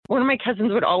one of my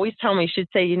cousins would always tell me, she'd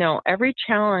say, every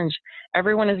challenge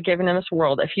everyone is given in this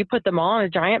world, if you put them all in a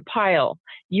giant pile,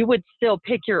 you would still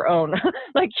pick your own.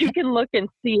 Like you can look and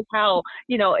see how,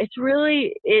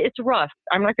 it's rough.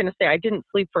 I'm not going to say I didn't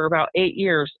sleep for about 8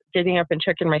 years, getting up and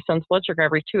checking my son's blood sugar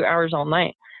every 2 hours all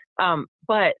night.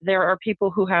 But there are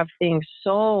people who have things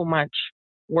so much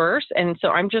worse. And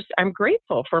so I'm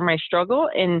grateful for my struggle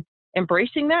and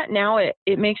embracing that. Now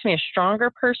it makes me a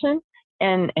stronger person.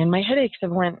 And my headaches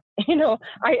have went,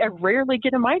 I rarely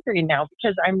get a migraine now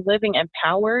because I'm living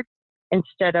empowered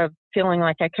instead of feeling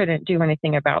like I couldn't do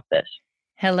anything about this.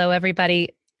 Hello, everybody.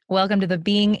 Welcome to the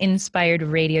Being Inspired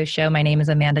radio show. My name is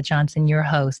Amanda Johnson, your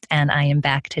host, and I am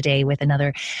back today with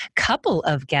another couple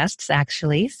of guests,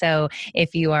 actually. So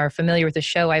if you are familiar with the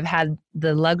show, I've had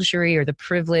the luxury or the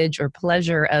privilege or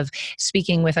pleasure of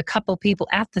speaking with a couple people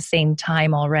at the same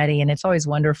time already. And it's always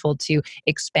wonderful to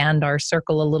expand our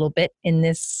circle a little bit in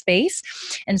this space.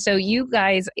 And so you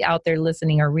guys out there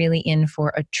listening are really in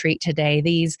for a treat today.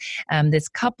 This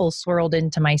couple swirled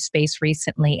into my space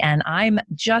recently, and I'm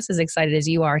just as excited as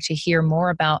you are to hear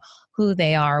more about who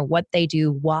they are, what they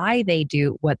do, why they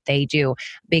do what they do,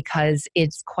 because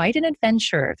it's quite an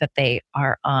adventure that they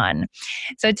are on.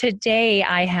 So today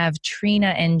I have Trina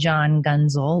and John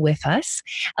Gunzel with us.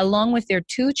 Along with their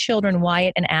 2 children,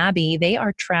 Wyatt and Abby, they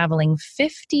are traveling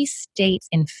 50 states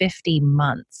in 50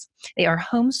 months. They are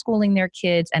homeschooling their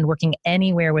kids and working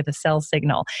anywhere with a cell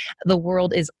signal. The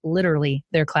world is literally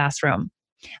their classroom.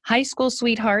 High school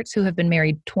sweethearts who have been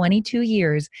married 22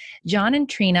 years, John and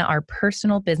Trina are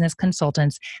personal business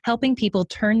consultants helping people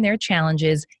turn their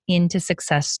challenges into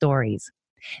success stories.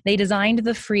 They designed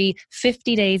the free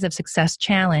 50 Days of Success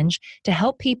Challenge to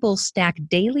help people stack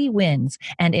daily wins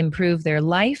and improve their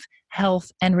life,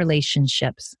 health, and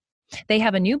relationships. They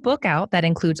have a new book out that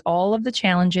includes all of the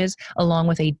challenges along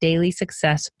with a daily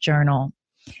success journal.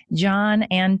 John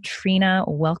and Trina,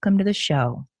 welcome to the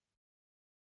show.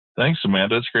 Thanks,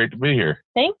 Amanda. It's great to be here.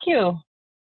 Thank you.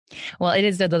 Well, it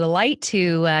is a delight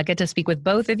to get to speak with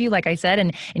both of you, like I said,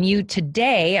 and you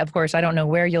today, of course, I don't know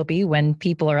where you'll be when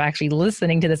people are actually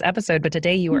listening to this episode, but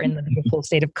today you are in the beautiful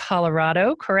state of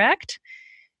Colorado, correct?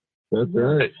 That's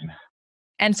right.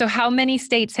 And so how many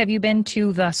states have you been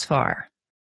to thus far?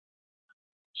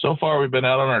 So far, we've been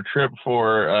out on our trip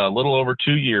for a little over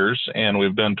 2 years, and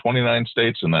we've done 29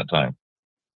 states in that time.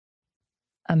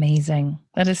 Amazing.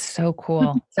 That is so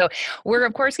cool. So we're,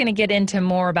 of course, going to get into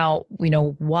more about,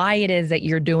 why it is that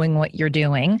you're doing what you're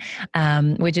doing,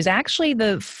 which is actually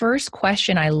the first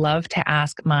question I love to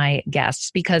ask my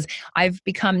guests, because I've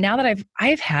become, now that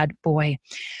I've had,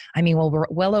 we're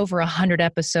well over 100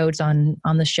 episodes on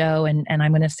the show. And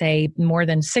I'm going to say more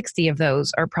than 60 of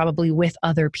those are probably with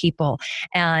other people.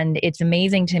 And it's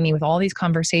amazing to me with all these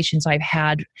conversations I've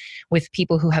had with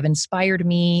people who have inspired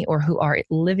me or who are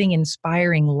living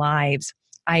inspiring lives.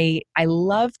 I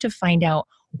love to find out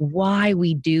why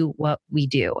we do what we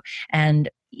do. And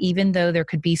even though there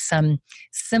could be some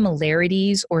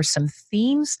similarities or some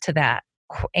themes to that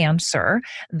answer,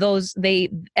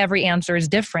 every answer is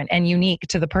different and unique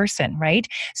to the person, right?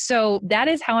 So that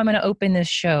is how I'm going to open this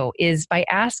show, is by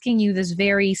asking you this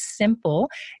very simple,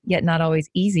 yet not always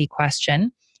easy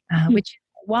question, which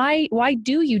why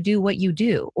do you do what you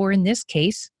do? Or in this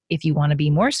case, if you want to be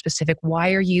more specific,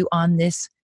 why are you on this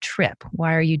trip?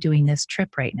 Why are you doing this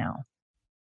trip right now?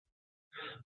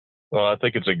 Well, I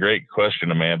think it's a great question,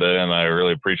 Amanda, and I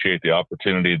really appreciate the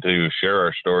opportunity to share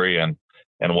our story and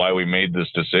why we made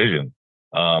this decision.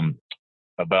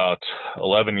 About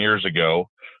 11 years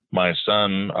ago, our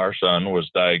son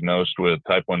was diagnosed with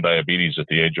type 1 diabetes at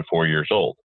the age of 4 years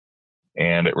old,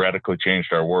 and it radically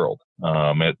changed our world.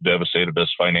 It devastated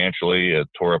us financially. It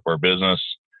tore up our business,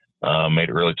 made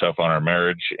it really tough on our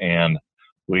marriage, and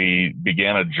we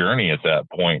began a journey at that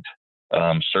point,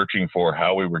 searching for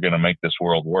how we were going to make this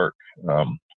world work.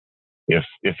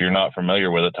 If you're not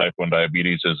familiar with it, type 1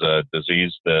 diabetes is a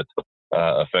disease that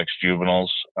affects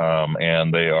juveniles,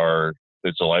 and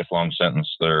it's a lifelong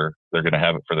sentence. They're going to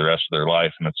have it for the rest of their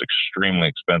life, and it's extremely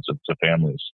expensive to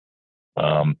families.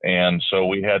 And so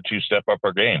we had to step up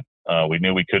our game. We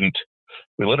knew we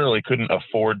literally couldn't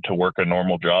afford to work a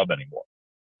normal job anymore.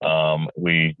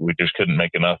 We just couldn't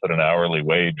make enough at an hourly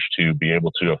wage to be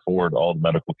able to afford all the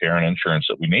medical care and insurance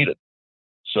that we needed.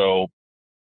 So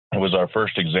it was our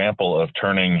first example of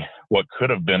turning what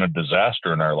could have been a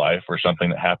disaster in our life or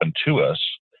something that happened to us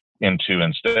into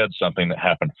instead something that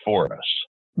happened for us.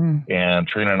 And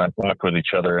Trina and I talked with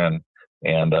each other, and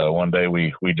one day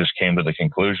we just came to the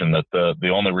conclusion that the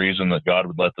only reason that God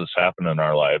would let this happen in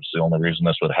our lives, the only reason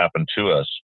this would happen to us,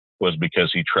 was because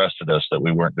he trusted us that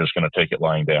we weren't just going to take it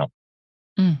lying down.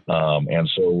 And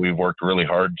so we've worked really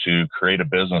hard to create a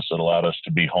business that allowed us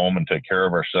to be home and take care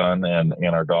of our son and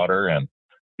our daughter and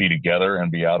be together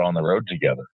and be out on the road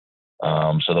together,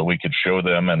 so that we could show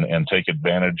them and take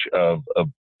advantage of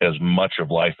as much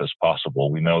of life as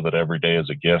possible. We know that every day is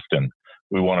a gift, and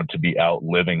we wanted to be out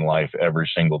living life every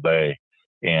single day.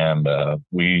 And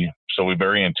we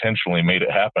very intentionally made it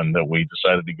happen that we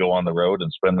decided to go on the road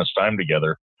and spend this time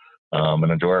together,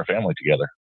 and enjoy our family together.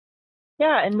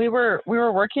 Yeah, and we were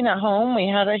working at home. We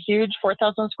had a huge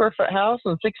 4,000 square foot house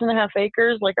and 6.5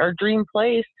 acres, like our dream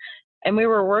place. And we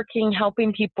were working,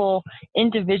 helping people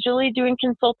individually doing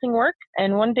consulting work.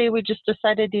 And one day we just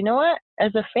decided, you know what?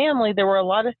 As a family, there were a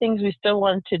lot of things we still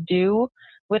wanted to do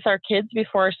with our kids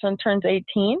before our son turns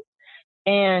 18.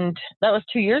 And that was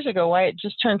 2 years ago. Wyatt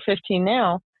just turned 15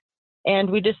 now.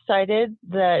 And we decided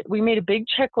that we made a big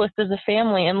checklist as a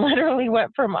family and literally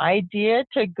went from idea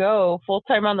to go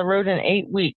full-time on the road in 8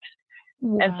 weeks.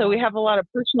 Wow. And so we have a lot of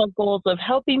personal goals of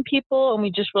helping people, and we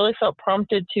just really felt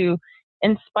prompted to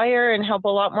inspire and help a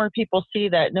lot more people see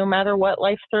that no matter what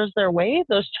life throws their way,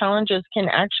 those challenges can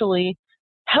actually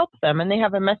help them, and they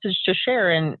have a message to share,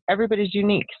 and everybody's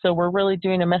unique. So we're really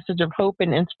doing a message of hope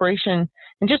and inspiration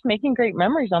and just making great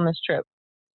memories on this trip.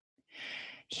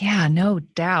 Yeah, no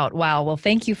doubt. Wow. Well,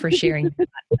 thank you for sharing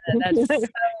that. That's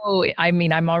so, I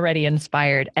mean, I'm already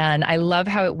inspired. And I love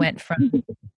how it went from,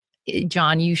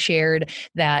 John, you shared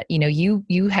that,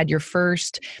 you had your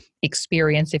first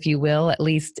experience, if you will, at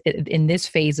least in this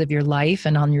phase of your life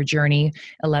and on your journey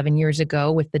 11 years ago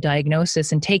with the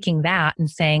diagnosis, and taking that and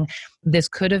saying, this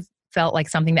could have felt like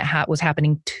something that was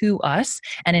happening to us.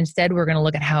 And instead, we're going to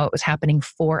look at how it was happening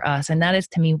for us. And that is,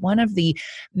 to me, one of the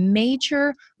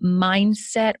major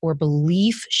mindset or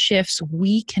belief shifts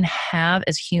we can have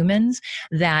as humans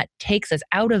that takes us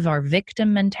out of our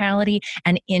victim mentality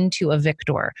and into a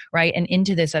victor, right? And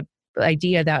into this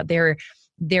idea that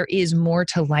there is more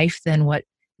to life than what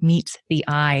meets the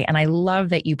eye. And I love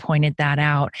that you pointed that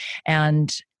out.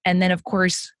 And then, of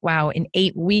course, wow, in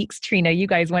 8 weeks, Trina, you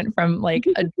guys went from like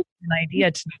an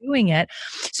idea to doing it.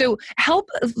 So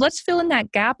let's fill in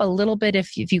that gap a little bit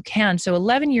if you can. So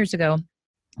 11 years ago,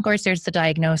 of course, there's the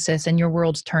diagnosis and your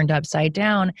world's turned upside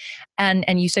down.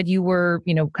 And you said you were,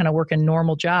 kind of working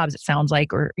normal jobs, it sounds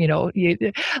like, or,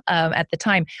 at the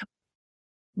time.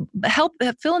 Help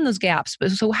fill in those gaps.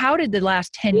 So how did the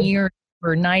last 10 years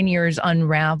or 9 years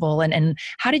unravel? And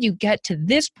how did you get to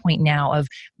this point now of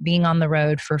being on the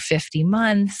road for 50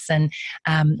 months and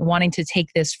wanting to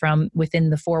take this from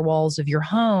within the four walls of your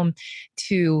home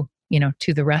to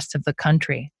the rest of the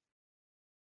country?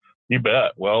 You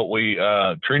bet. Well,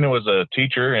 Trina was a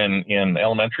teacher in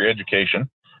elementary education,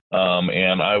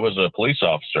 and I was a police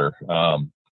officer.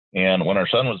 And when our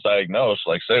son was diagnosed,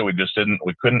 like I say, we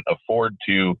couldn't afford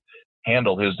to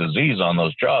handle his disease on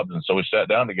those jobs. And so we sat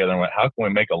down together and went, how can we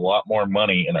make a lot more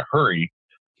money in a hurry,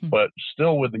 but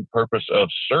still with the purpose of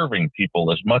serving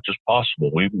people as much as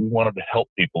possible? We wanted to help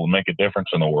people and make a difference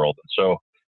in the world. And so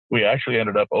we actually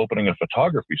ended up opening a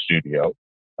photography studio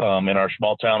in our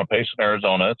small town of Payson,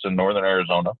 Arizona. It's in northern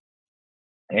Arizona.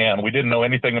 And we didn't know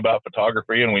anything about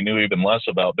photography, and we knew even less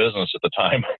about business at the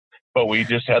time. But we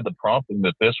just had the prompting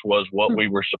that this was what we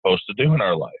were supposed to do in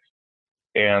our life.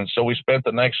 And so we spent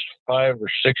the next 5 or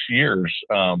 6 years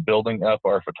building up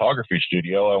our photography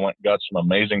studio. I went and got some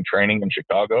amazing training in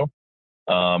Chicago.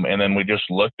 And then we just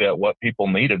looked at what people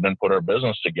needed and put our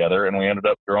business together. And we ended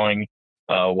up growing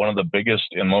one of the biggest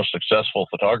and most successful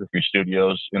photography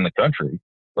studios in the country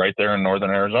right there in northern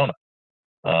Arizona.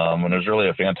 And it was really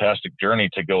a fantastic journey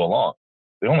to go along.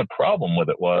 The only problem with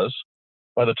it was,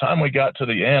 by the time we got to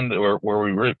the end where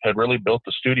we had really built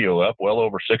the studio up well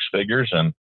over 6 figures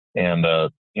and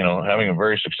having a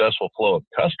very successful flow of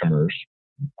customers,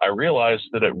 I realized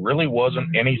that it really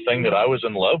wasn't anything that I was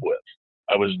in love with.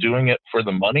 I was doing it for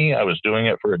the money. I was doing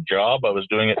it for a job. I was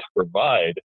doing it to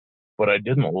provide, but I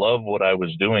didn't love what I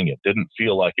was doing. It didn't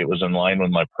feel like it was in line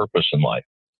with my purpose in life.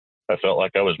 I felt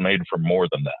like I was made for more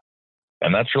than that.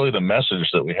 And that's really the message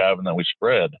that we have and that we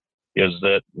spread, is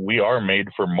that we are made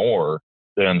for more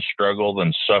than struggle,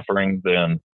 than suffering,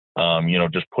 than,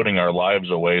 just putting our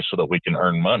lives away so that we can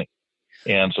earn money.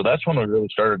 And so that's when we really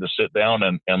started to sit down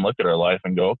and look at our life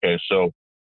and go, okay, so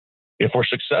if we're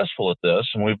successful at this,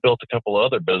 and we've built a couple of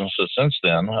other businesses since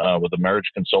then with a marriage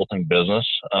consulting business,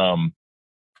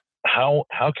 how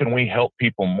can we help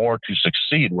people more to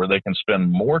succeed where they can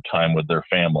spend more time with their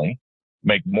family,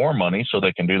 make more money so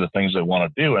they can do the things they want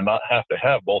to do and not have to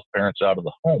have both parents out of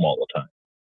the home all the time?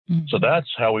 Mm-hmm. So that's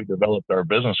how we developed our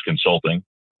business consulting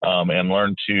and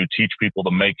learned to teach people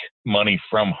to make money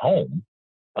from home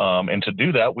And to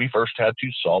do that, we first had to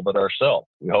solve it ourselves.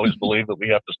 We always believe that we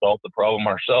have to solve the problem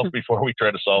ourselves before we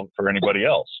try to solve it for anybody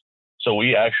else. So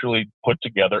we actually put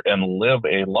together and live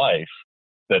a life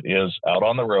that is out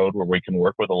on the road where we can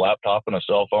work with a laptop and a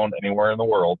cell phone anywhere in the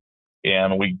world.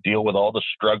 And we deal with all the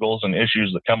struggles and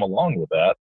issues that come along with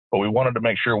that. But we wanted to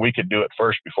make sure we could do it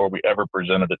first before we ever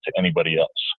presented it to anybody else.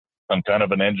 I'm kind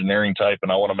of an engineering type,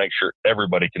 and I want to make sure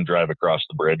everybody can drive across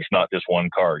the bridge, not just one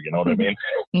car. You know what I mean?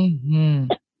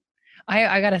 Mm-hmm.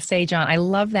 I got to say, John, I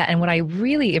love that. And what I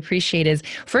really appreciate is,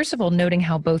 first of all, noting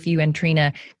how both you and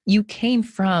Trina, you came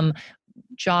from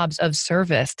jobs of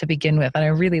service to begin with. And I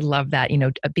really love that,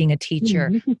 being a teacher,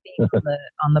 being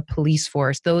on the police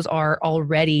force, those are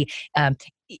already,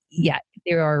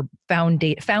 they are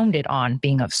founded on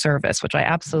being of service, which I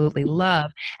absolutely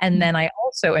love. And then I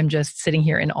also am just sitting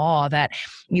here in awe that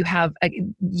you have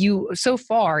you so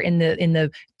far in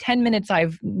the 10 minutes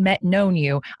I've known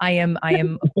you, I am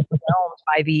overwhelmed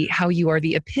by how you are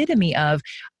the epitome of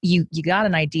you got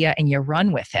an idea and you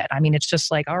run with it. I mean, it's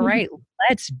just like, all right,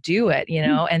 let's do it,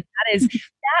 and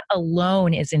that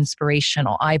alone is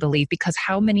inspirational, I believe, because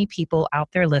how many people out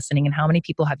there listening and how many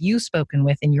people have you spoken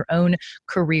with in your own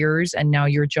careers and now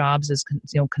your jobs as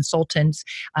consultants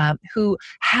who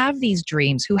have these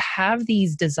dreams, who have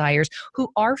these desires, who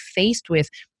are faced with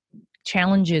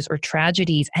challenges or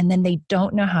tragedies, and then they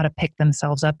don't know how to pick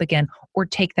themselves up again or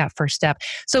take that first step.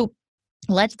 So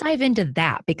let's dive into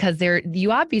that, because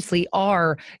you obviously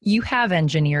you have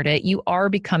engineered it. You are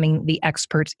becoming the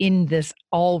experts in this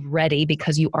already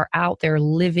because you are out there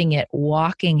living it,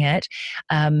 walking it.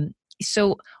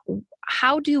 So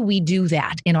how do we do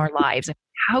that in our lives?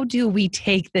 How do we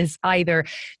take this either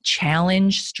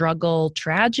challenge, struggle,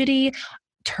 tragedy,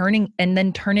 turn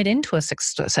it into a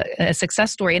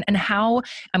success story? And how,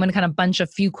 I'm going to kind of bunch a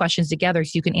few questions together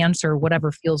so you can answer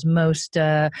whatever feels most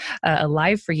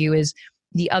alive for you. Is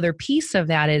the other piece of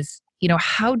that is,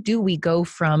 how do we go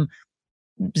from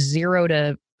 0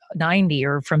 to 90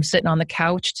 or from sitting on the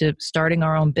couch to starting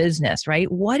our own business, right?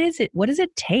 What does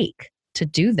it take to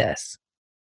do this?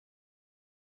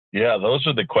 Yeah, those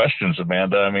are the questions,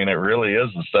 Amanda. I mean, it really is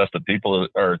the stuff that people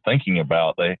are thinking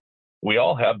about. We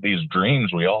all have these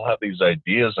dreams. We all have these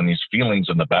ideas and these feelings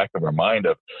in the back of our mind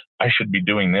of, I should be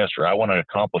doing this, or I want to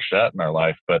accomplish that in our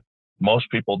life, but most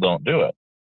people don't do it.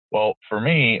 Well, for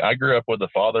me, I grew up with a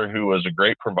father who was a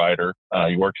great provider.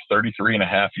 He worked 33 and a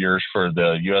half years for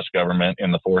the U.S. government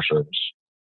in the Forest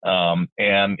Service.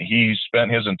 And he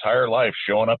spent his entire life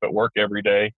showing up at work every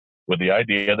day with the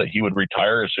idea that he would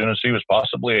retire as soon as he was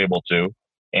possibly able to,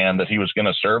 and that he was going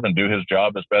to serve and do his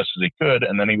job as best as he could,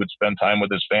 and then he would spend time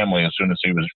with his family as soon as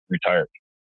he was retired.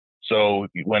 So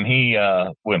when he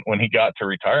got to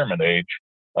retirement age,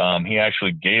 he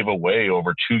actually gave away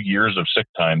over 2 years of sick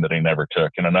time that he never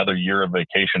took, and another year of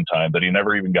vacation time that he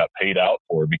never even got paid out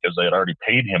for because they had already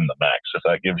paid him the max, if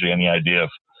that gives you any idea of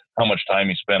how much time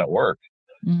he spent at work.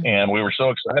 And we were so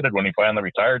excited when he finally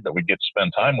retired that we'd get to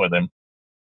spend time with him.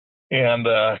 And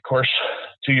of course,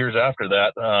 2 years after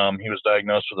that, he was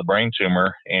diagnosed with a brain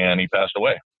tumor and he passed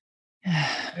away.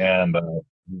 And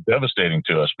devastating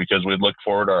to us because we'd looked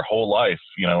forward our whole life.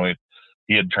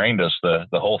 He had trained us. The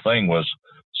whole thing was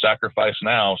sacrifice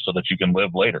now so that you can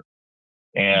live later.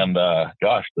 And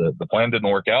the plan didn't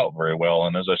work out very well.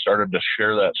 And as I started to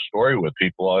share that story with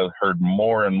people, I heard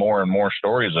more and more and more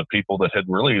stories of people that had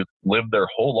really lived their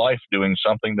whole life doing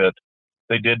something that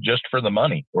they did just for the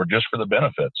money or just for the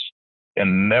benefits,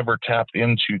 and never tapped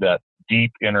into that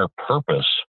deep inner purpose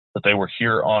that they were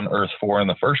here on earth for in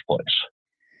the first place.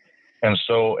 And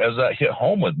so as that hit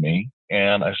home with me,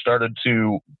 and I started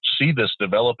to see this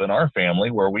develop in our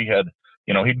family where we had,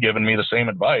 he'd given me the same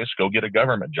advice, go get a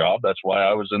government job. That's why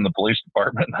I was in the police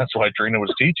department. And that's why Trina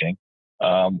was teaching.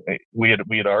 We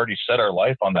had already set our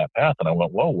life on that path. And I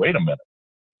went, whoa, wait a minute.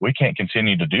 We can't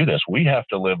continue to do this. We have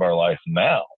to live our life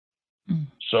now.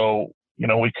 So,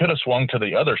 we could have swung to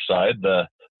the other side, the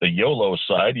YOLO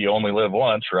side. You only live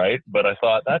once, right? But I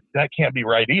thought that can't be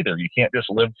right either. You can't just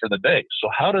live for the day. So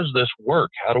how does this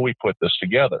work? How do we put this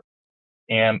together?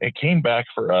 And it came back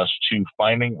for us to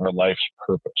finding our life's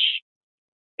purpose.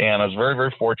 And I was very,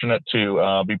 very fortunate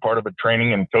to be part of a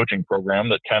training and coaching program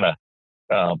that kind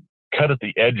of cut at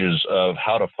the edges of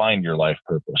how to find your life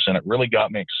purpose. And it really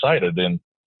got me excited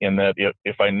in that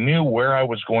if I knew where I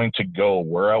was going to go,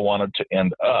 where I wanted to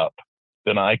end up,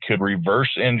 then I could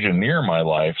reverse engineer my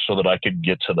life so that I could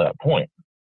get to that point.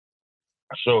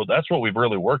 So that's what we've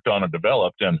really worked on and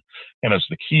developed. And it's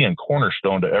the key and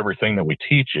cornerstone to everything that we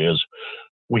teach is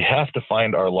we have to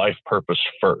find our life purpose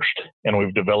first. And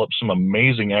we've developed some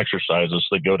amazing exercises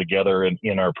that go together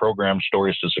in our program,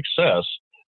 Stories to Success,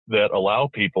 that allow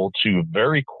people to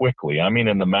very quickly, I mean,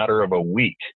 in the matter of a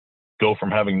week, go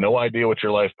from having no idea what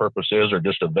your life purpose is or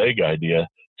just a vague idea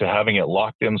to having it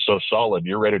locked in so solid,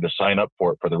 you're ready to sign up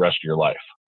for it for the rest of your life.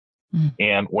 Mm.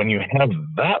 And when you have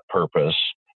that purpose,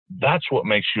 that's what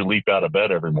makes you leap out of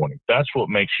bed every morning. That's what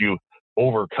makes you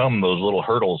overcome those little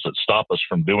hurdles that stop us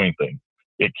from doing things.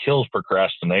 It kills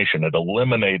procrastination. It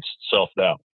eliminates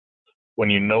self-doubt. When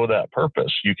you know that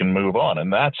purpose, you can move on.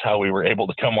 And that's how we were able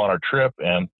to come on our trip.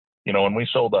 And, you know, when we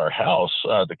sold our house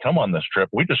to come on this trip,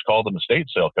 we just called an estate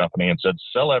sale company and said,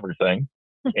 sell everything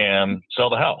and sell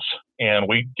the house. And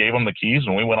we gave them the keys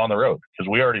and we went on the road because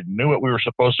we already knew what we were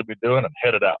supposed to be doing and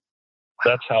headed out.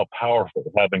 That's how powerful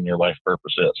having your life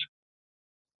purpose is.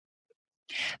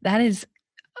 That is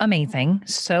amazing.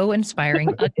 So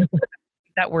inspiring.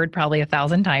 That word probably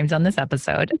 1,000 times on this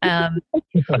episode. And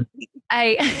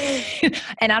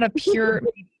out of pure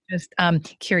just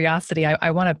curiosity,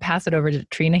 I want to pass it over to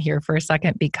Trina here for a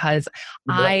second because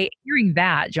hearing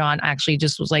that, John, actually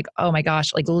just was like, oh my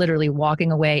gosh, like literally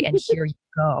walking away and here you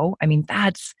go. I mean,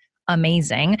 that's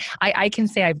amazing. I can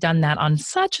say I've done that on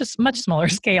such a much smaller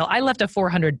scale. I left a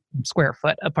 400 square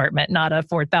foot apartment, not a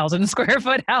 4,000 square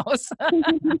foot house.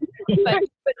 but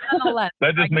nonetheless,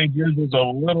 that just made yours was a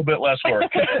little bit less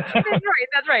work.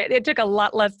 That's right. It took a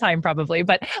lot less time probably,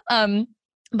 but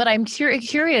I'm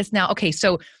curious now. Okay,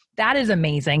 so that is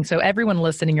amazing. So everyone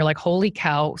listening, you're like, holy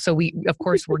cow. So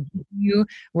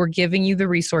we're giving you the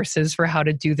resources for how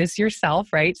to do this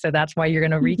yourself, right? So that's why you're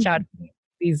going to reach out to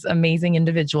these amazing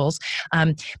individuals.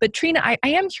 But Trina, I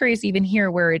am curious even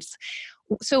here where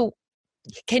so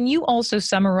can you also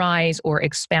summarize or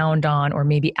expound on, or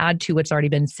maybe add to what's already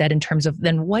been said in terms of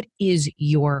then what is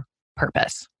your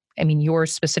purpose? I mean,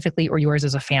 yours specifically or yours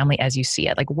as a family as you see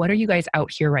it? Like, what are you guys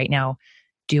out here right now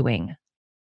doing,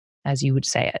 as you would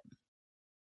say it?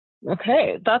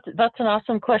 Okay, that's an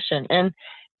awesome question.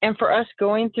 And for us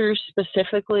going through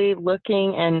specifically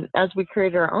looking, and as we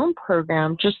created our own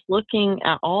program, just looking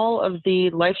at all of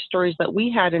the life stories that we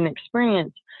had and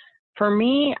experienced, for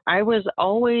me, I was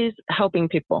always helping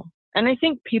people. And I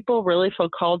think people really feel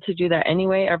called to do that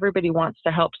anyway. Everybody wants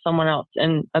to help someone else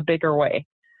in a bigger way.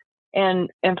 And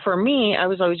for me, I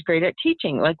was always great at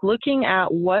teaching, like looking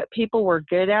at what people were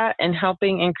good at and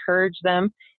helping encourage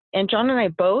them. And John and I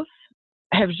both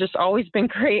have just always been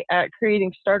great at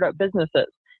creating startup businesses.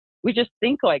 We just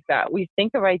think like that. We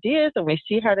think of ideas and we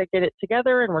see how to get it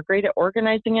together, and we're great at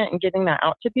organizing it and getting that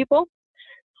out to people.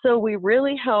 So we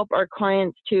really help our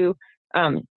clients to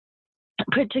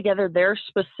put together their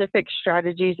specific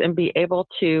strategies and be able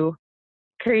to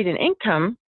create an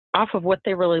income off of what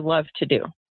they really love to do.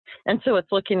 And so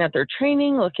it's looking at their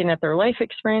training, looking at their life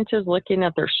experiences, looking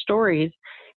at their stories.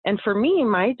 And for me,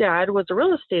 my dad was a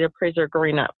real estate appraiser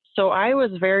growing up. So I was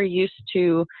very used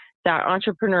to that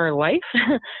entrepreneur life.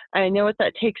 I know what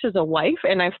that takes as a wife.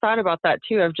 And I've thought about that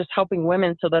too, of just helping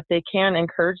women so that they can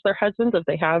encourage their husbands if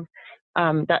they have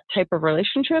that type of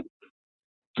relationship.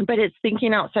 But it's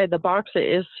thinking outside the box. It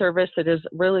is service. It is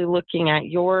really looking at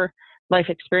your life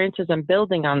experiences and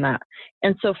building on that.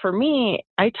 And so for me,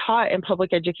 I taught in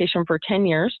public education for 10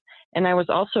 years, and I was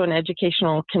also an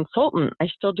educational consultant. I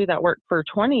still do that work for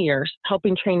 20 years,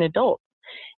 helping train adults.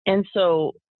 And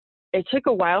so it took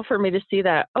a while for me to see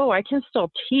that, I can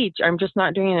still teach. I'm just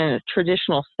not doing it in a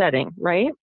traditional setting,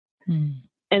 right?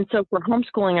 And so for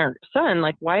homeschooling our son,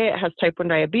 like Wyatt has type 1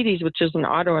 diabetes, which is an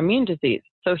autoimmune disease.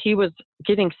 So he was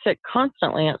getting sick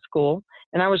constantly at school,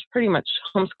 and I was pretty much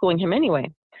homeschooling him anyway.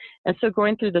 And so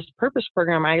going through this purpose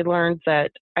program, I learned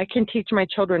that I can teach my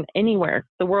children anywhere.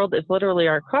 The world is literally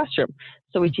our classroom.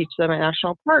 So we teach them at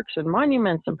national parks and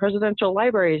monuments and presidential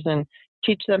libraries, and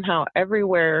teach them how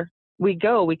everywhere we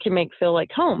go, we can feel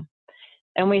like home.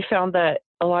 And we found that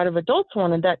a lot of adults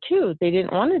wanted that too. They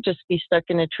didn't want to just be stuck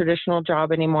in a traditional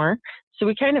job anymore. So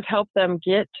we kind of helped them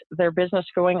get their business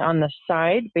going on the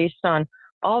side based on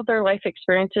all their life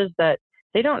experiences that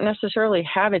they don't necessarily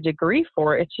have a degree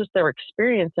for. It's just their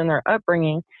experience and their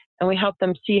upbringing. And we help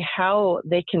them see how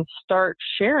they can start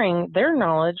sharing their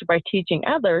knowledge by teaching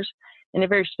others in a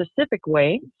very specific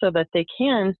way so that they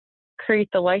can create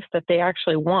the life that they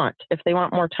actually want. If they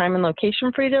want more time and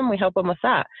location freedom, we help them with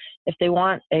that. If they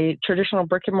want a traditional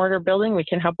brick and mortar building, we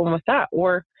can help them with that.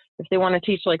 Or if they want to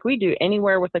teach like we do,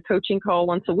 anywhere with a coaching call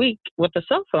once a week with a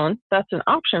cell phone, that's an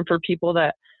option for people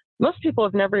that most people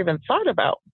have never even thought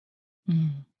about.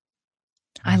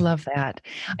 I love that.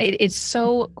 It's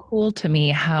so cool to me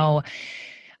how,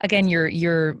 again,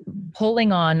 you're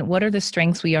pulling on what are the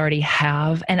strengths we already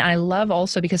have. And I love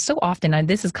also because so often, and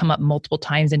this has come up multiple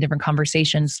times in different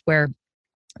conversations where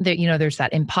there's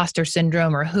that imposter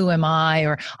syndrome, or who am I,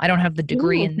 or I don't have the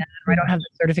degree in that, or I don't have the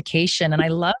certification.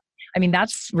 And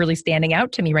that's really standing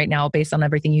out to me right now based on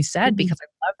everything you said, because I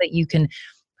love that you can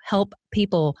help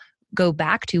people go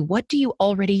back to, what do you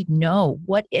already know?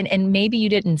 And maybe you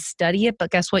didn't study it,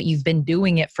 but guess what? You've been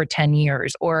doing it for 10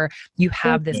 years, or you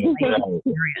have this life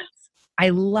experience. I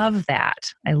love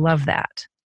that. I love that.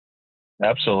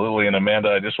 Absolutely. And Amanda,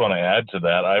 I just want to add to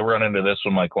that. I run into this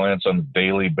with my clients on a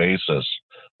daily basis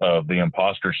of the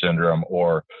imposter syndrome,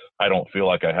 or I don't feel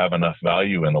like I have enough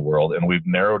value in the world. And we've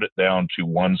narrowed it down to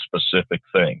one specific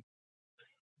thing.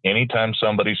 Anytime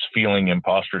somebody's feeling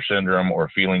imposter syndrome or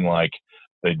feeling like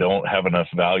they don't have enough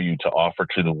value to offer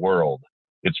to the world,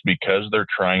 it's because they're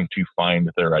trying to find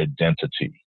their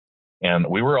identity. And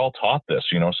we were all taught this,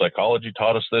 psychology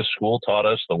taught us this, school taught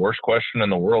us. The worst question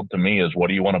in the world to me is, what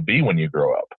do you want to be when you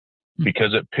grow up?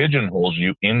 Because it pigeonholes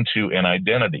you into an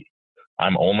identity.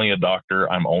 I'm only a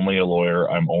doctor, I'm only a lawyer,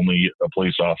 I'm only a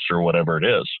police officer, whatever it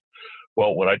is.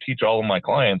 Well, what I teach all of my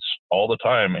clients all the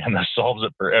time, and this solves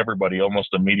it for everybody almost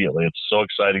immediately, it's so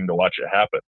exciting to watch it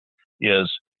happen,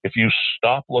 is if you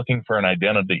stop looking for an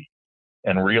identity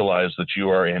and realize that you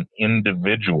are an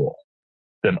individual,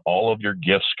 then all of your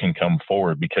gifts can come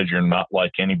forward, because you're not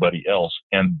like anybody else.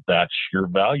 And that's your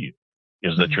value,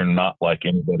 is that you're not like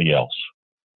anybody else.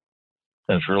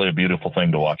 And it's really a beautiful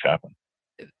thing to watch happen.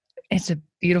 It's a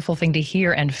beautiful thing to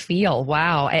hear and feel.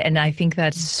 Wow. And I think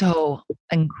that's so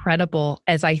incredible,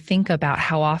 as I think about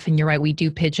how often, you're right, we do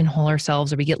pigeonhole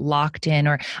ourselves, or we get locked in,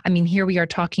 or, here we are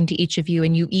talking to each of you,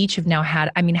 and you each have now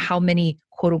had, how many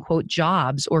quote unquote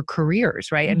jobs or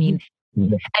careers, right? And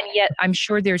yet I'm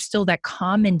sure there's still that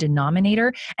common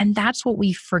denominator, and that's what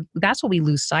we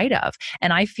lose sight of.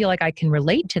 And I feel like I can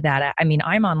relate to that.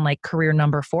 I'm on like career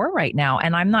number 4 right now,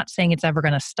 and I'm not saying it's ever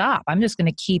going to stop. I'm just going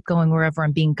to keep going wherever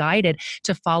I'm being guided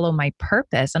to follow my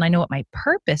purpose. And I know what my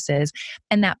purpose is,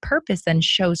 and that purpose then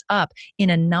shows up in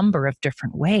a number of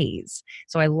different ways.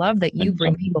 So I love that you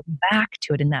bring people back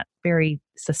to it in that very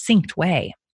succinct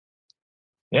way.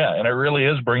 Yeah, and it really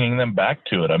is bringing them back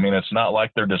to it. It's not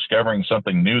like they're discovering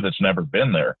something new that's never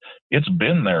been there. It's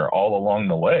been there all along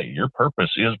the way. Your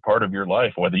purpose is part of your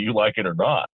life, whether you like it or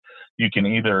not. You can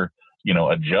either,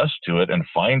 adjust to it and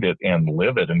find it and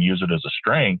live it and use it as a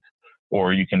strength,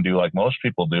 or you can do like most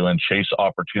people do and chase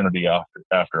opportunity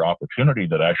after opportunity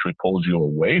that actually pulls you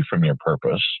away from your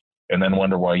purpose, and then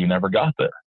wonder why you never got there.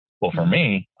 Well, for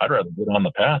me, I'd rather get on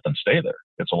the path and stay there.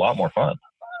 It's a lot more fun.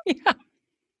 Yeah.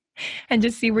 And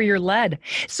just see where you're led.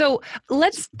 So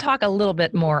let's talk a little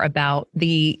bit more about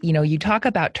you talk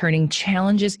about turning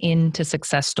challenges into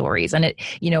success stories. And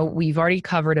we've already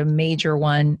covered a major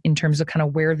one in terms of kind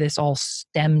of where this all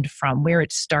stemmed from, where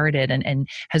it started and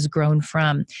has grown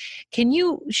from. Can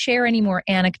you share any more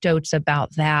anecdotes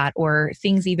about that, or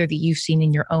things either that you've seen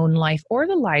in your own life or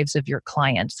the lives of your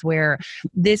clients where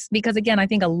because again, I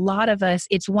think a lot of us,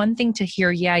 it's one thing to hear,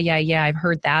 yeah, I've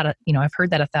heard that, I've heard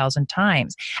that 1,000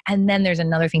 times. And then there's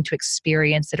another thing to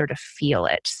experience it or to feel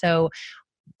it. So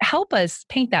help us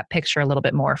paint that picture a little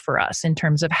bit more for us in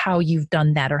terms of how you've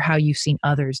done that, or how you've seen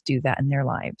others do that in their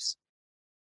lives.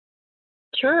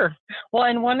 Sure. Well,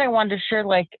 and one I wanted to share,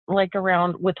 like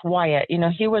around with Wyatt,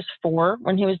 he was 4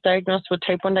 when he was diagnosed with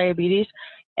type 1 diabetes.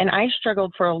 And I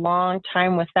struggled for a long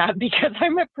time with that, because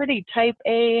I'm a pretty type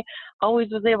A, always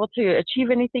was able to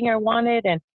achieve anything I wanted.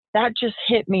 And that just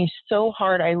hit me so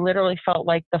hard. I literally felt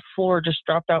like the floor just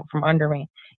dropped out from under me.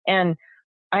 And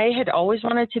I had always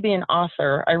wanted to be an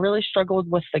author. I really struggled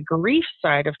with the grief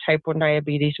side of type 1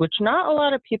 diabetes, which not a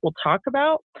lot of people talk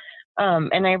about.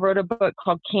 And I wrote a book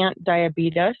called Can't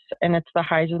Diabetes, and it's the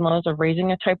highs and lows of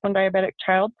raising a type 1 diabetic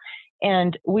child.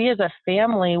 And we as a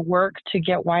family worked to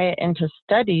get Wyatt into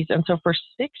studies. And so for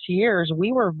 6 years,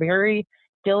 we were very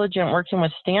diligent working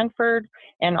with Stanford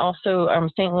and also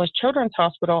St. Louis Children's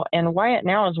Hospital. And Wyatt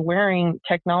now is wearing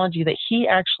technology that he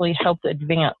actually helped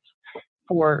advance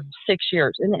for 6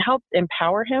 years. And it helped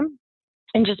empower him.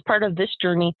 And just part of this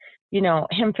journey,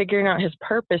 him figuring out his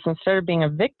purpose instead of being a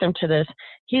victim to this,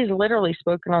 he's literally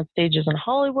spoken on stages in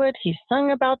Hollywood. He's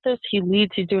sung about this. He's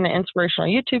doing an inspirational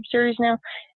YouTube series now.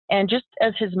 And just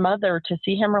as his mother, to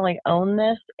see him really own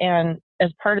this, and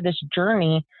as part of this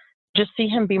journey, just see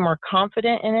him be more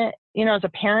confident in it. As a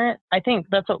parent, I think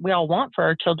that's what we all want for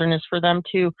our children, is for them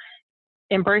to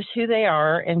embrace who they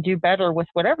are and do better with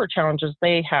whatever challenges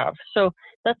they have. So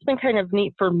that's been kind of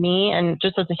neat for me, and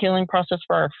just as a healing process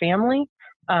for our family.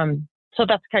 So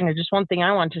that's kind of just one thing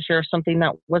I wanted to share, something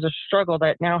that was a struggle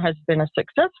that now has been a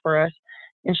success for us,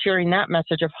 in sharing that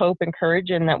message of hope and courage,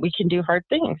 and that we can do hard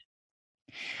things.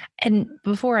 And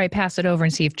before I pass it over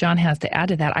and see if John has to add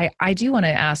to that, I do want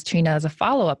to ask Trina as a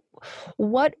follow-up,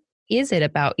 what is it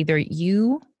about either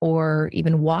you or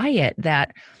even Wyatt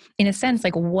that, in a sense,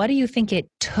 like, what do you think it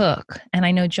took? And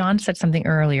I know John said something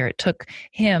earlier. It took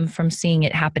him from seeing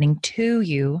it happening to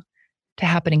you to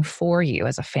happening for you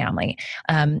as a family.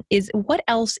 Is what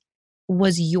else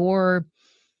was your,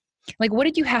 like, what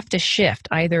did you have to shift,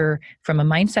 either from a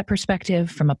mindset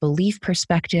perspective, from a belief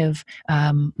perspective?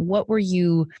 What were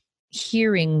you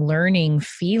hearing, learning,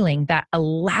 feeling that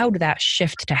allowed that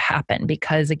shift to happen?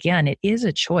 Because again, it is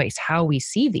a choice how we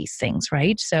see these things,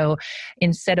 right? So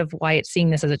instead of Wyatt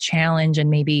seeing this as a challenge and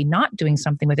maybe not doing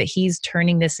something with it, he's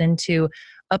turning this into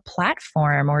a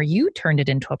platform, or you turned it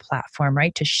into a platform,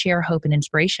 right? To share hope and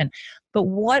inspiration. But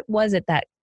what was it that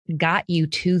got you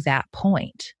to that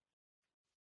point?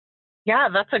 Yeah,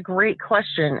 that's a great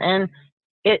question. And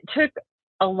it took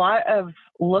a lot of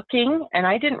looking, and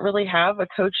I didn't really have a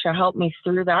coach to help me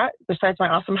through that besides my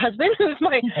awesome husband, who's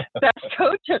my best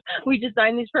coach. We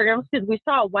designed these programs because we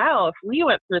saw, wow, if we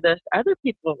went through this, other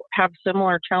people have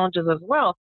similar challenges as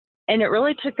well. And it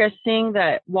really took us seeing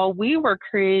that while we were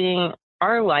creating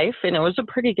our life, and it was a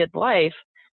pretty good life,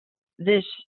 this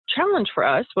challenge for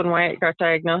us when Wyatt got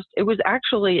diagnosed, it was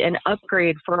actually an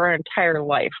upgrade for our entire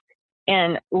life.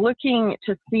 And looking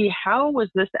to see, how was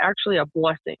this actually a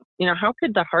blessing? You know, how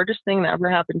could the hardest thing that ever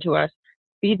happened to us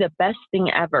be the best thing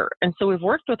ever? And so we've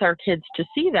worked with our kids to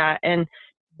see that. And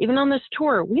even on this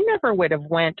tour, we never would have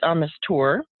went on this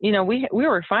tour. You know, we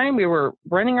were fine. We were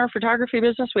running our photography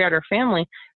business. We had our family.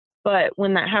 But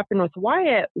when that happened with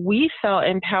Wyatt, we felt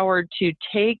empowered to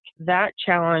take that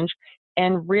challenge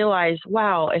and realize,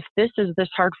 wow, if this is this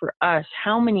hard for us,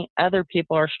 how many other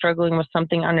people are struggling with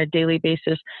something on a daily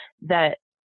basis that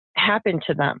happened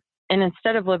to them? And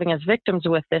instead of living as victims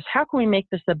with this, how can we make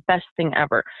this the best thing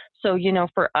ever? So, you know,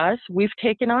 for us, we've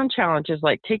taken on challenges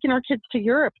like taking our kids to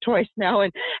Europe twice now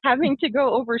and having to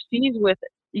go overseas with,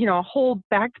 you know, a whole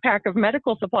backpack of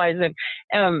medical supplies.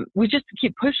 And we just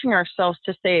keep pushing ourselves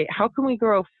to say, how can we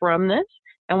grow from this?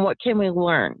 And what can we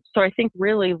learn? So I think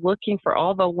really looking for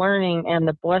all the learning and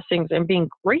the blessings and being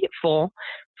grateful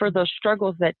for those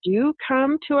struggles that do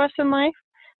come to us in life,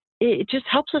 it just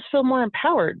helps us feel more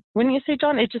empowered. Wouldn't you say,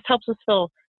 John? It just helps us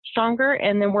feel stronger,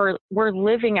 and then we're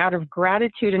living out of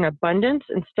gratitude and abundance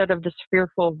instead of this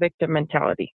fearful victim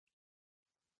mentality.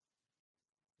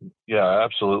 Yeah, I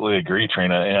absolutely agree,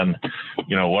 Trina. And,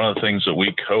 you know, one of the things that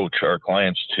we coach our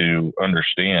clients to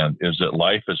understand is that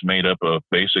life is made up of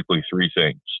basically three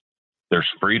things. There's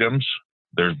freedoms,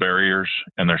 there's barriers,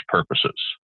 and there's purposes.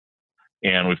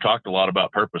 And we've talked a lot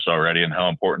about purpose already and how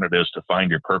important it is to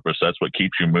find your purpose. That's what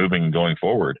keeps you moving and going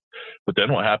forward. But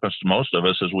then what happens to most of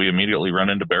us is we immediately run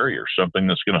into barriers, something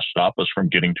that's going to stop us from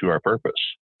getting to our purpose.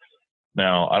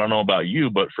 Now, I don't know about you,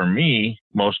 but for me,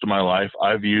 most of my life,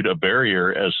 I viewed a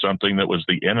barrier as something that was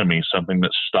the enemy, something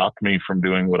that stopped me from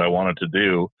doing what I wanted to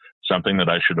do, something that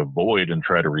I should avoid and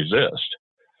try to resist.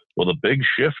 Well, the big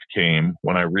shift came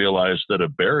when I realized that a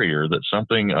barrier, that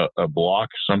something, a block,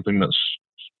 something that's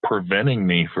preventing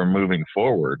me from moving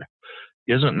forward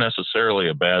isn't necessarily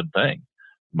a bad thing.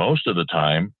 Most of the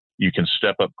time, you can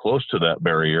step up close to that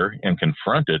barrier and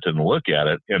confront it and look at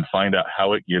it and find out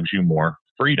how it gives you more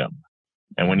freedom.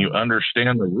 And when you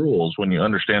understand the rules, when you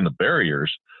understand the barriers,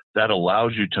 that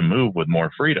allows you to move with more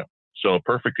freedom. So a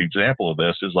perfect example of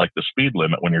this is like the speed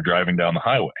limit when you're driving down the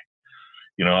highway.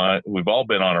 You know, we've all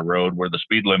been on a road where the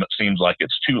speed limit seems like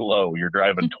it's too low. You're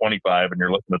driving 25 and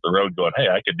you're looking at the road going, hey,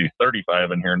 I could do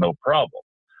 35 in here, no problem.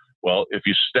 Well, if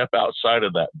you step outside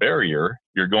of that barrier,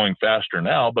 you're going faster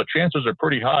now, but chances are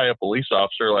pretty high a police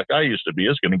officer like I used to be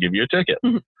is going to give you a ticket.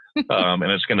 And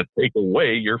it's going to take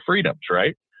away your freedoms,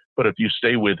 right? But if you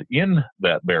stay within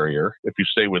that barrier, if you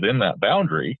stay within that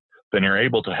boundary, then you're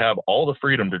able to have all the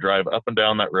freedom to drive up and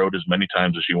down that road as many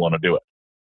times as you want to do it.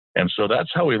 And so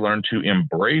that's how we learn to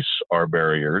embrace our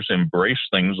barriers, embrace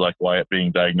things like Wyatt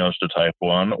being diagnosed with type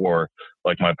 1, or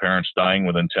like my parents dying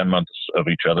within 10 months of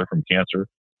each other from cancer.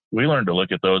 We learn to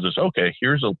look at those as, okay,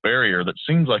 here's a barrier that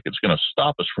seems like it's going to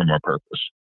stop us from our purpose.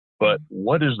 But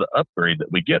what is the upgrade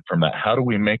that we get from that? How do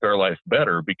we make our life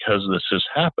better because this has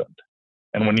happened?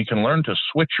 And when you can learn to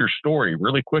switch your story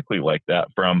really quickly like that,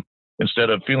 from instead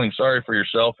of feeling sorry for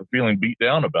yourself or feeling beat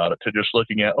down about it, to just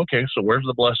looking at, okay, so where's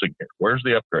the blessing here? Where's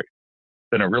the upgrade?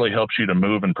 Then it really helps you to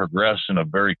move and progress in a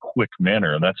very quick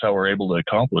manner. And that's how we're able to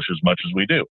accomplish as much as we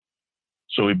do.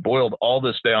 So we boiled all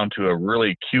this down to a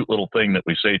really cute little thing that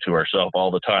we say to ourselves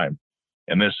all the time.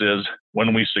 And this is,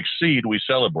 when we succeed, we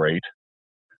celebrate.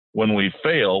 When we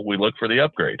fail, we look for the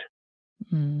upgrade.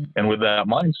 Mm. And with that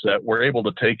mindset, we're able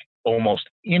to take almost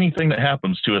anything that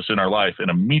happens to us in our life and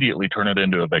immediately turn it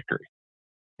into a victory.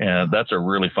 And that's a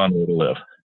really fun way to live.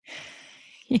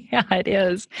 Yeah, it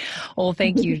is. Well,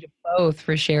 thank you to both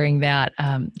for sharing that.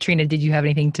 Trina, did you have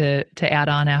anything to add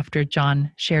on after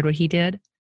John shared what he did?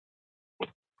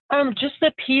 Just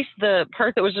the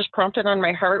part that was just prompted on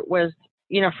my heart was,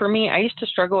 for me, I used to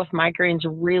struggle with migraines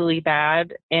really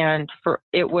bad. And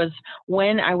it was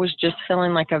when I was just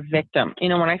feeling like a victim,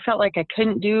 when I felt like I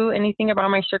couldn't do anything about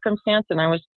my circumstance, and I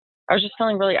was just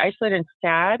feeling really isolated and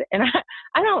sad. And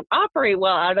I don't operate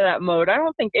well out of that mode. I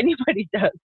don't think anybody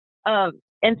does.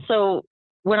 And so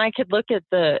when I could look at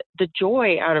the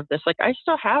joy out of this, like, I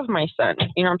still have my son,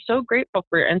 I'm so grateful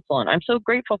for your insulin. I'm so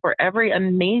grateful for every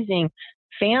amazing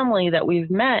family that we've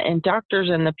met and doctors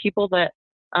and the people that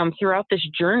throughout this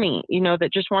journey, that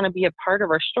just want to be a part of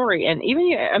our story. And even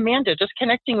you, Amanda, just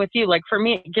connecting with you, like, for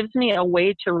me, it gives me a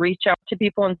way to reach out to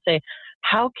people and say,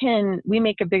 how can we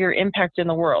make a bigger impact in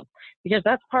the world? Because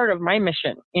that's part of my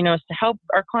mission, is to help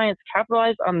our clients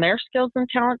capitalize on their skills and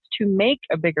talents to make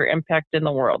a bigger impact in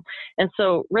the world. And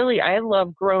so really, I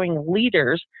love growing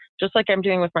leaders, just like I'm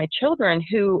doing with my children,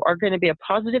 who are going to be a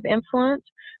positive influence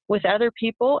with other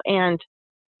people. And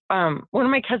one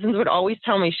of my cousins would always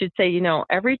tell me, she'd say,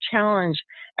 every challenge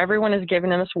everyone is given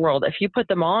in this world, if you put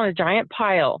them all in a giant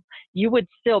pile, you would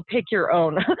still pick your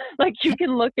own. Like, you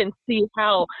can look and see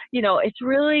how,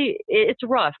 it's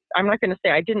rough. I'm not going to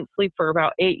say I didn't sleep for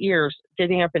about 8 years,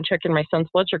 getting up and checking my son's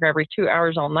blood sugar every 2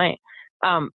 hours all night.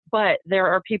 But there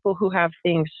are people who have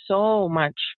things so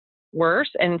much worse.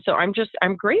 And so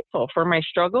I'm grateful for my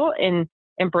struggle and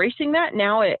embracing that.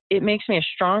 Now it makes me a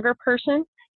stronger person.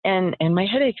 And my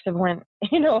headaches have went,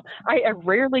 I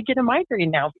rarely get a migraine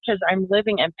now because I'm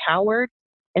living empowered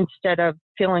instead of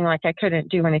feeling like I couldn't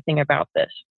do anything about this.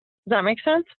 Does that make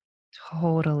sense?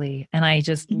 Totally. And I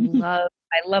just love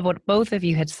what both of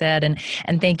you had said.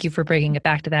 And thank you for bringing it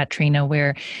back to that, Trina,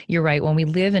 where you're right. When we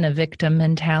live in a victim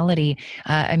mentality,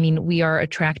 we are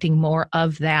attracting more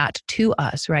of that to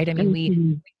us, right?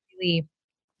 We really,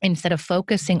 instead of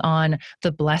focusing on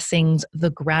the blessings,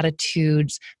 the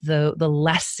gratitudes, the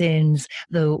lessons,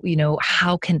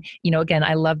 how can, again,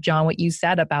 I love, John, what you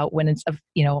said about when it's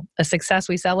a success,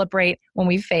 we celebrate. When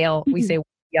we fail, we say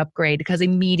we upgrade, because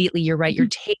immediately, you're right, you're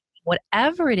taking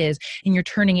whatever it is and you're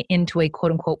turning it into a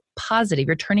quote unquote positive.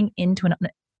 You're turning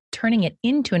it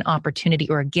into an opportunity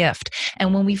or a gift.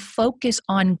 And when we focus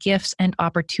on gifts and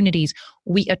opportunities,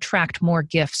 we attract more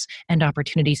gifts and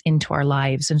opportunities into our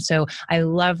lives. And so I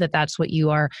love that that's what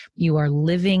you are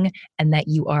living, and that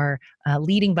you are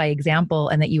leading by example,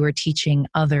 and that you are teaching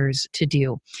others to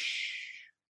do.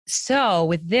 So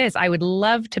with this, I would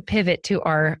love to pivot to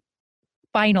our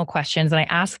final questions. And I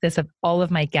ask this of all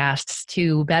of my guests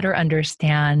to better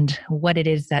understand what it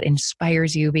is that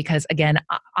inspires you, because again,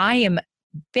 I am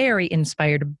very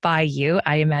inspired by you.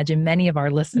 I imagine many of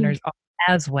our listeners are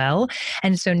as well.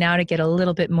 And so now to get a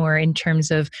little bit more in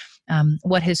terms of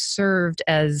what has served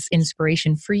as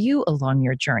inspiration for you along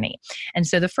your journey. And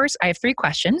so I have 3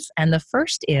 questions. And the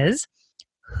first is,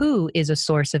 who is a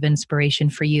source of inspiration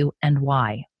for you and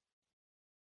why?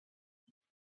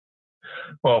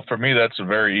 Well, for me, that's a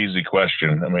very easy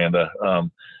question, Amanda.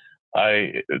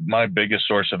 My biggest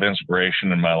source of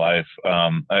inspiration in my life,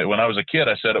 when I was a kid,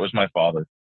 I said it was my father,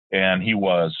 and he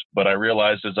was. But I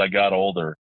realized as I got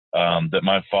older that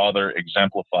my father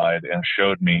exemplified and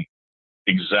showed me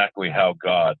exactly how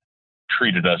God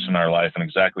treated us in our life and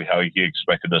exactly how he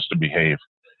expected us to behave.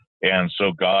 And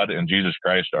so God and Jesus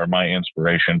Christ are my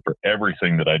inspiration for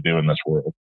everything that I do in this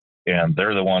world. And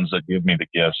they're the ones that give me the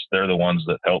gifts. They're the ones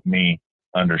that help me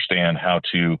understand how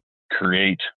to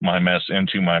create my mess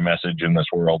into my message in this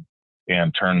world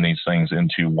and turn these things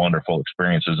into wonderful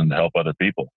experiences and to help other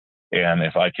people. And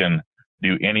if I can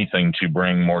do anything to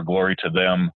bring more glory to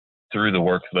them through the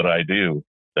work that I do,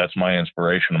 that's my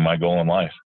inspiration and my goal in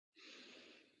life.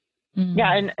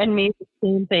 Yeah. And me, the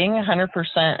same thing,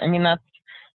 100%.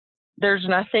 There's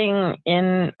nothing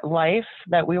in life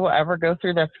that we will ever go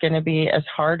through that's going to be as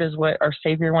hard as what our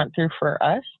Savior went through for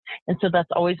us. And so that's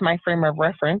always my frame of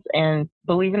reference, and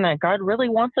believing that God really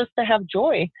wants us to have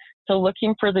joy. So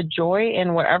looking for the joy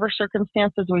in whatever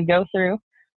circumstances we go through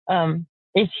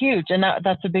is huge. And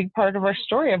that's a big part of our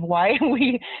story of why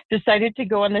we decided to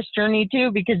go on this journey too,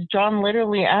 because John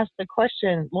literally asked the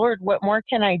question, Lord, what more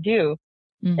can I do?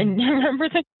 And remember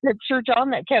the scripture,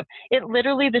 John,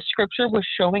 the scripture was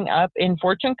showing up in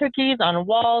fortune cookies on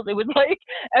walls. It was like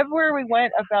everywhere we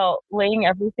went about laying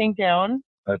everything down.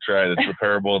 That's right. It's the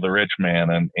parable of the rich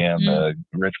man, and the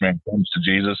rich man comes to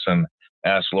Jesus, and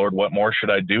ask, Lord, what more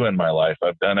should I do in my life?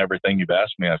 I've done everything you've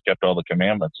asked me. I've kept all the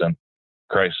commandments. And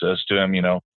Christ says to him,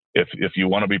 if you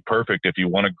want to be perfect, if you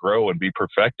want to grow and be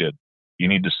perfected, you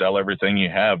need to sell everything you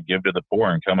have, give to the poor,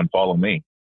 and come and follow me.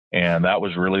 And that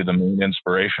was really the main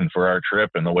inspiration for our trip.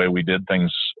 And the way we did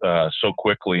things so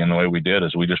quickly and the way we did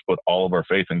is we just put all of our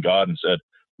faith in God and said,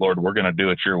 Lord, we're going to do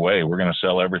it your way. We're going to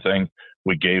sell everything.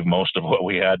 We gave most of what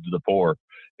we had to the poor,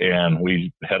 and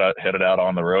we headed out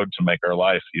on the road to make our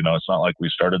life. It's not like we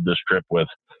started this trip with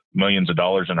millions of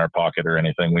dollars in our pocket or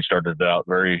anything. We started out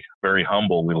very, very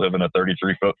humble. We live in a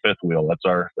 33-foot fifth wheel. That's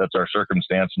our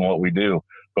circumstance and what we do.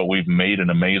 But we've made an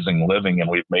amazing living, and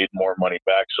we've made more money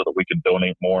back so that we can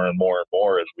donate more and more and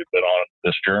more as we've been on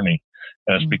this journey.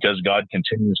 And it's because God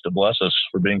continues to bless us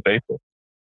for being faithful.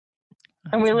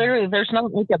 And we literally, there's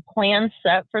not like a plan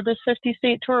set for this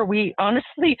 50-state tour. We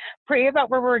honestly pray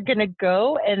about where we're going to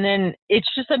go, and then it's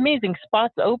just amazing.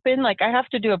 Spots open. Like, I have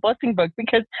to do a blessing book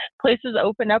because places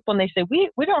open up when they say, we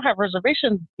don't have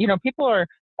reservations. People are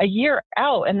a year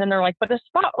out, and then they're like, but a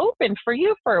spot open for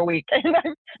you for a week. And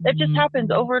that just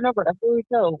happens over and over. Everywhere we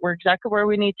go, we're exactly where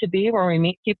we need to be, where we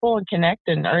meet people and connect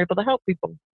and are able to help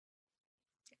people.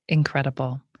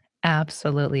 Incredible.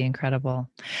 Absolutely incredible.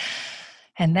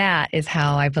 And that is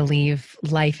how I believe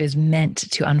life is meant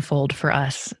to unfold for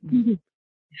us.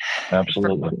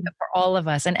 Absolutely. For all of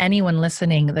us and anyone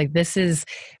listening, like this is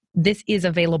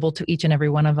available to each and every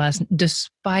one of us,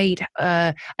 despite,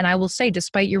 and I will say,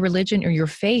 despite your religion or your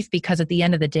faith, because at the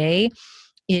end of the day,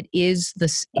 it is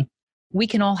this, we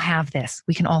can all have this.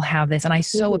 We can all have this. And I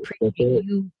so appreciate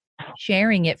you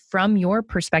sharing it from your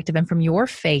perspective and from your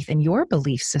faith and your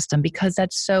belief system, because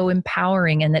that's so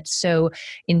empowering and that's so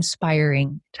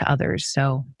inspiring to others.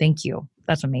 So thank you.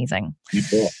 That's amazing.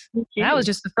 That was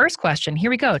just the first question. Here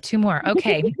we go. 2 more.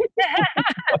 Okay.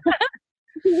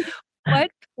 What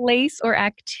place or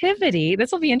activity,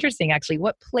 this will be interesting actually,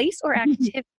 what place or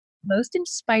activity most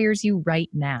inspires you right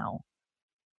now?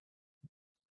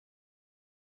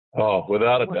 Oh,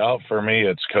 without a doubt, for me,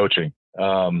 it's coaching.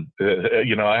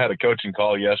 I had a coaching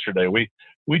call yesterday.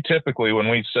 We typically, when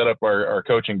we set up our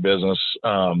coaching business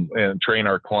and train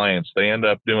our clients, they end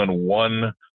up doing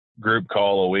one group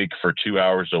call a week for 2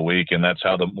 hours a week. And that's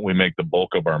how we make the bulk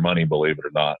of our money, believe it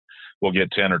or not. We'll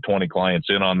get 10 or 20 clients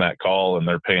in on that call, and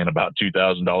they're paying about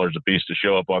 $2,000 a piece to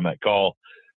show up on that call.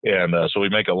 And so we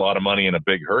make a lot of money in a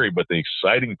big hurry. But the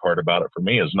exciting part about it for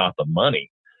me is not the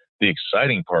money. The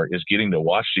exciting part is getting to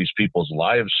watch these people's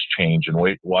lives change and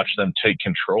watch them take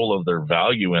control of their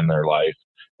value in their life,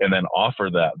 and then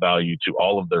offer that value to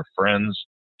all of their friends,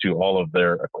 to all of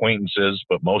their acquaintances,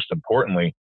 but most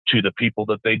importantly, to the people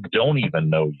that they don't even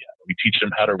know yet. We teach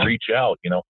them how to reach out.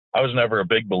 I was never a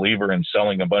big believer in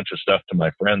selling a bunch of stuff to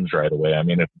my friends right away. I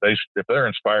mean, if they're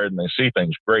inspired and they see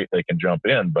things, great, they can jump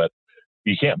in, but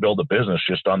you can't build a business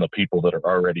just on the people that are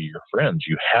already your friends.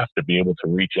 You have to be able to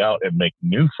reach out and make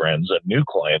new friends and new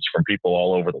clients from people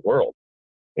all over the world.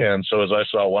 And so as I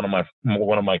saw one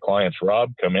of my clients,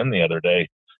 Rob, come in the other day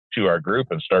to our group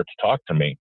and start to talk to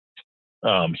me,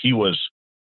 he was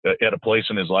at a place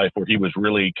in his life where he was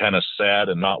really kind of sad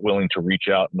and not willing to reach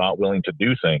out, not willing to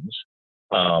do things.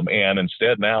 And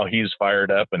instead now he's fired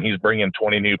up and he's bringing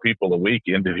 20 new people a week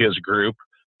into his group,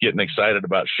 getting excited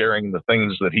about sharing the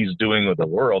things that he's doing with the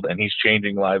world, and he's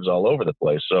changing lives all over the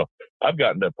place. So I've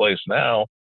gotten to a place now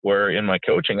where in my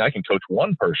coaching, I can coach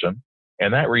one person,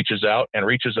 and that reaches out and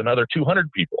reaches another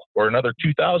 200 people or another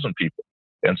 2,000 people.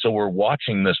 And so we're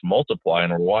watching this multiply,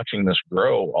 and we're watching this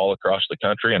grow all across the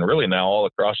country and really now all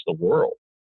across the world.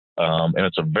 And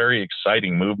it's a very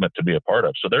exciting movement to be a part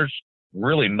of. So there's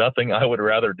really nothing I would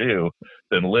rather do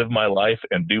than live my life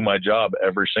and do my job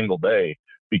every single day,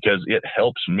 because it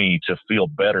helps me to feel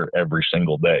better every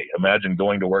single day. Imagine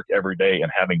going to work every day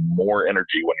and having more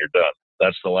energy when you're done.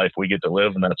 That's the life we get to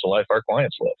live, and that's the life our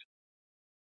clients live.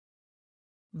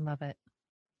 Love it.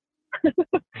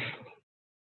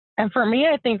 And for me,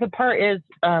 I think the part is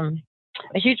a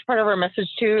huge part of our message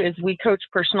too is we coach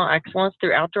personal excellence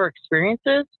through outdoor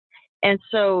experiences. And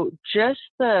so just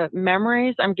the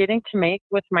memories I'm getting to make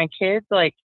with my kids,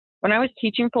 like when I was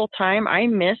teaching full time, I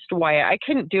missed Wyatt. I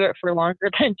couldn't do it for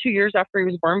longer than 2 years after he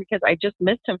was born because I just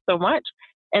missed him so much.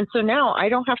 And so now I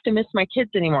don't have to miss my kids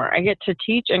anymore. I get to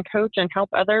teach and coach and help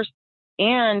others.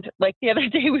 And like the other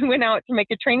day, we went out to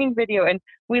make a training video, and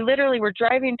we literally were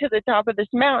driving to the top of this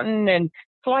mountain and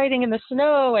sliding in the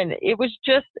snow. And it was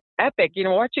just epic,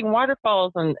 watching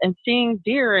waterfalls and seeing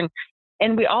deer.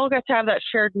 And we all got to have that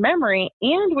shared memory,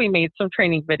 and we made some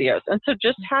training videos. And so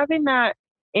just having that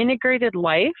integrated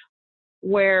life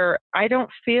where I don't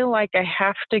feel like I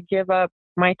have to give up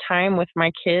my time with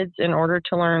my kids in order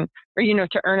to learn or,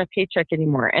 to earn a paycheck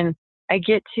anymore. And I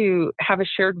get to have a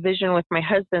shared vision with my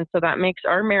husband. So that makes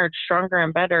our marriage stronger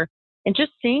and better. And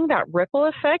just seeing that ripple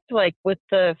effect, like with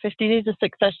the 50 Days of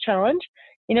Success Challenge,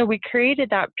 we created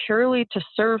that purely to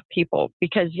serve people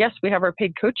because, yes, we have our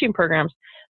paid coaching programs,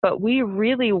 but we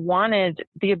really wanted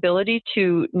the ability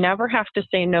to never have to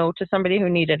say no to somebody who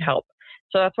needed help.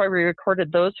 So that's why we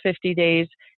recorded those 50 days.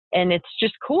 And it's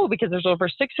just cool because there's over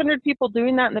 600 people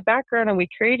doing that in the background, and we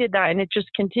created that, and it just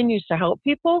continues to help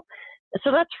people.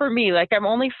 So that's for me. Like, I'm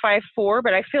only 5'4",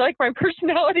 but I feel like my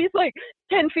personality is like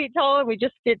 10 feet tall, and we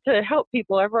just get to help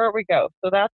people everywhere we go.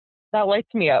 So that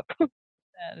lights me up.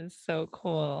 That is so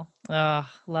cool. Oh,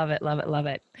 love it, love it, love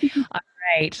it. All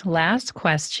right, last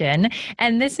question.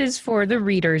 And this is for the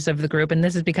readers of the group. And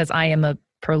this is because I am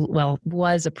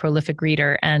was a prolific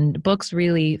reader, and books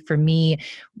really, for me,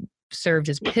 served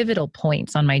as pivotal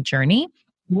points on my journey.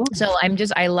 So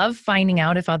I love finding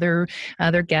out if other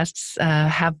guests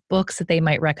have books that they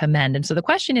might recommend. And so the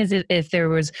question is, if there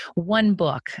was one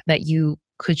book that you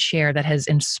could share that has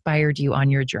inspired you on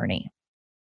your journey.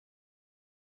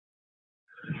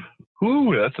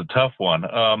 Ooh, that's a tough one.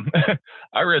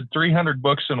 I read 300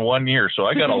 books in 1 year, so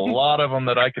I got a lot of them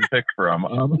that I can pick from.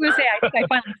 I was going to say, I think I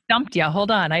finally stumped you.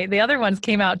 Hold on. The other ones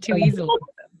came out too easily.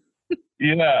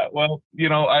 Yeah, well,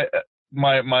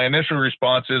 my initial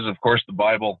response is, of course, the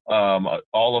Bible.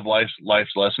 All of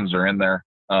life's lessons are in there.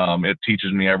 It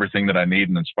teaches me everything that I need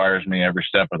and inspires me every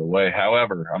step of the way.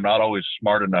 However, I'm not always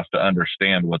smart enough to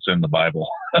understand what's in the Bible.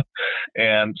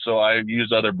 And so I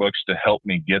use other books to help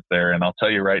me get there. And I'll tell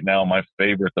you right now, my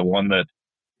favorite, the one that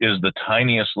is the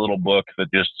tiniest little book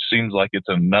that just seems like it's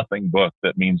a nothing book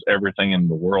that means everything in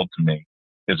the world to me,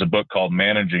 is a book called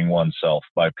Managing Oneself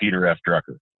by Peter F.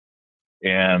 Drucker.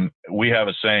 And we have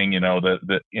a saying,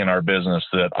 that in our business,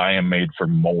 that I am made for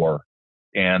more.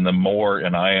 And the more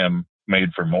and I am made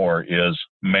for more is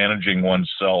managing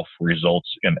oneself results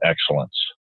in excellence.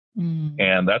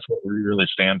 And that's what we really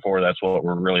stand for. That's what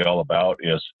we're really all about,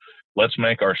 is let's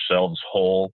make ourselves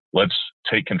whole. Let's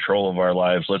take control of our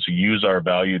lives. Let's use our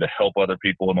value to help other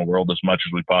people in the world as much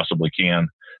as we possibly can.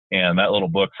 And that little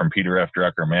book from Peter F.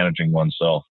 Drucker, Managing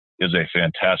Oneself, is a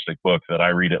fantastic book that I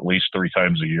read at least 3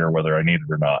 times a year, whether I need it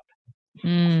or not.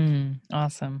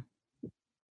 Awesome.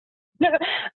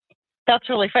 That's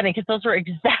really funny because those were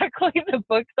exactly the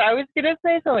books I was going to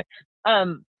say. So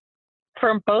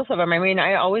from both of them,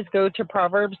 I always go to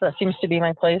Proverbs. That seems to be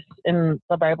my place in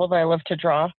the Bible that I love to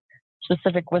draw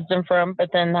specific wisdom from. But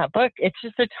then that book, it's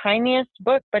just the tiniest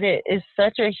book, but it is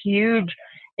such a huge,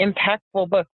 impactful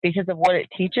book because of what it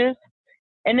teaches.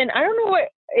 And then I don't know what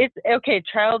it's okay.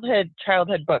 Childhood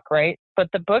book, right? But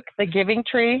the book, The Giving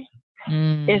Tree,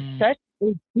 is such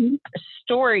a deep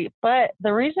story. But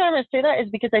the reason I'm going to say that is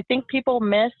because I think people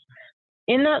miss,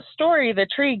 in that story, the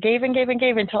tree gave and gave and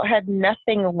gave until it had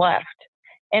nothing left.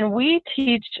 And we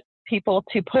teach people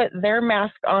to put their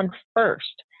mask on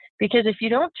first, because if you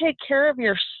don't take care of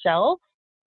yourself,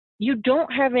 you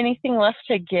don't have anything left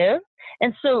to give.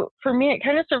 And so for me, it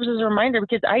kind of serves as a reminder,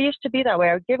 because I used to be that way.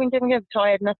 I would give and give and give until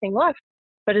I had nothing left.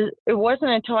 But it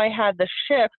wasn't until I had the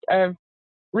shift of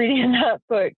reading that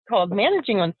book called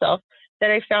Managing Oneself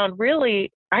that I found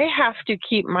really I have to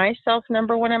keep myself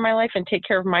number one in my life and take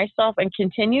care of myself and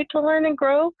continue to learn and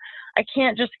grow. I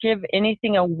can't just give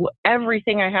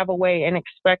everything I have away and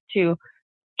expect to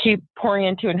keep pouring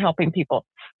into and helping people.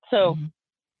 So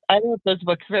I love those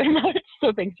books very much.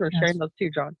 So thanks for sharing those too,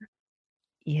 John.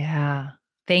 Yeah.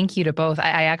 Thank you to both.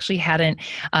 I actually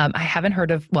I haven't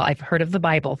heard of, I've heard of the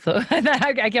Bible. So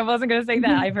I wasn't going to say that.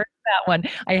 I've heard of that one.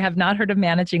 I have not heard of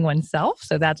Managing Oneself.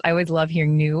 So I always love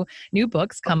hearing new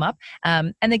books come up.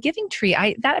 And The Giving Tree,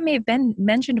 that may have been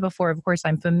mentioned before. Of course,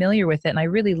 I'm familiar with it. And I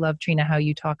really love, Trina, how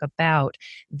you talk about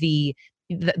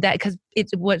that, because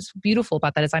what's beautiful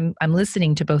about that is I'm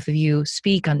listening to both of you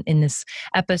speak in this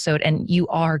episode, and you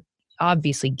are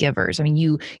obviously givers. I mean,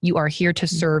 you are here to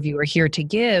serve, you are here to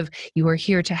give, you are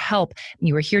here to help,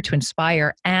 you are here to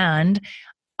inspire. And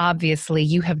obviously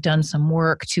you have done some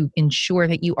work to ensure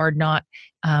that you are not,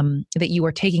 that you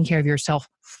are taking care of yourself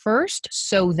first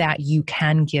so that you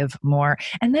can give more.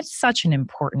 And that's such an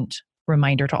important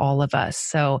reminder to all of us.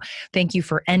 So thank you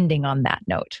for ending on that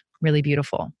note. Really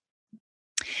beautiful.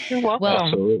 You're welcome.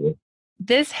 Absolutely.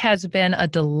 This has been a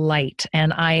delight,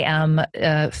 and I am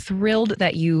thrilled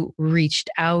that you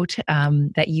reached out,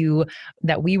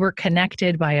 that we were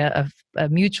connected by a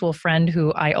mutual friend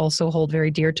who I also hold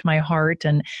very dear to my heart,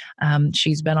 and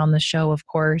she's been on the show, of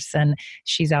course, and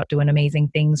she's out doing amazing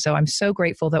things. So I'm so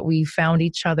grateful that we found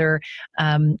each other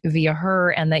via her,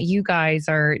 and that you guys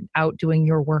are out doing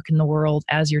your work in the world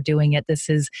as you're doing it. This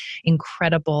is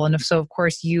incredible. And so, of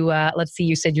course, you let's see,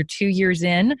 you said you're 2 years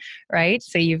in, right?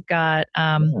 So you've got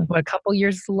a couple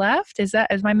years left. Is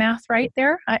my math right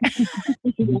there? That's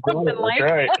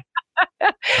right.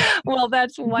 Well,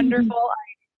 that's wonderful.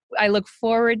 I look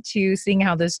forward to seeing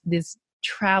how these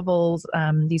travels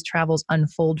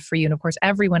unfold for you. And of course,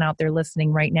 everyone out there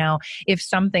listening right now, if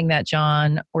something that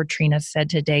John or Trina said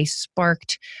today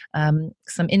sparked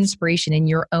some inspiration in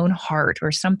your own heart,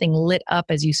 or something lit up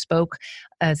as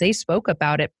they spoke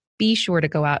about it, be sure to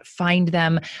go out, find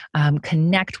them,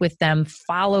 connect with them,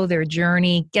 follow their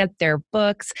journey, get their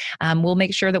books. We'll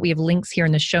make sure that we have links here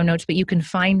in the show notes, but you can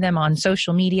find them on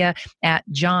social media at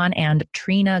John and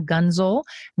Trina Gunzel.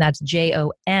 That's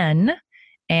Jon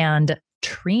and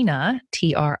Trina,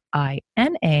 Trina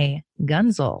Gunzel,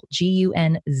 Gunzel.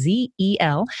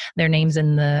 Their names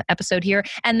in the episode here.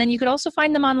 And then you could also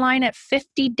find them online at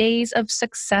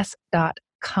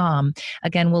 50daysofsuccess.com.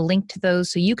 Again, we'll link to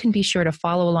those so you can be sure to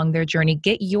follow along their journey.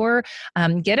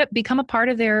 Become a part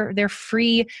of their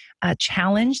free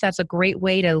challenge. That's a great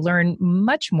way to learn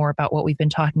much more about what we've been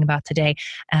talking about today.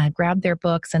 Grab their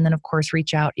books, and then of course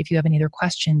reach out if you have any other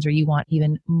questions or you want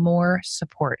even more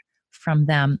support from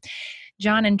them.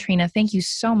 John and Trina, thank you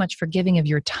so much for giving of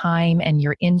your time and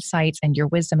your insights and your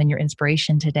wisdom and your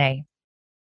inspiration today.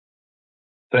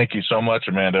 Thank you so much,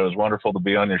 Amanda. It was wonderful to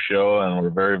be on your show, and we're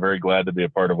very, very glad to be a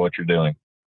part of what you're doing.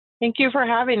 Thank you for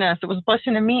having us. It was a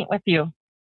blessing to meet with you.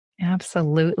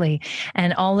 Absolutely.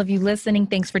 And all of you listening,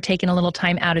 thanks for taking a little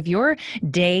time out of your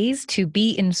days to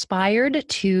be inspired,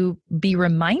 to be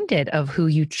reminded of who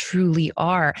you truly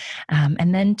are,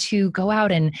 and then to go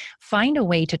out and find a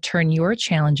way to turn your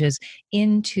challenges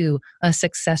into a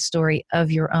success story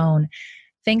of your own.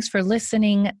 Thanks for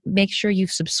listening. Make sure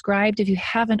you've subscribed if you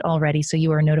haven't already, so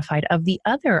you are notified of the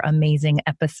other amazing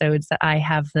episodes that I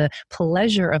have the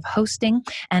pleasure of hosting.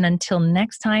 And until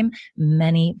next time,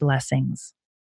 many blessings.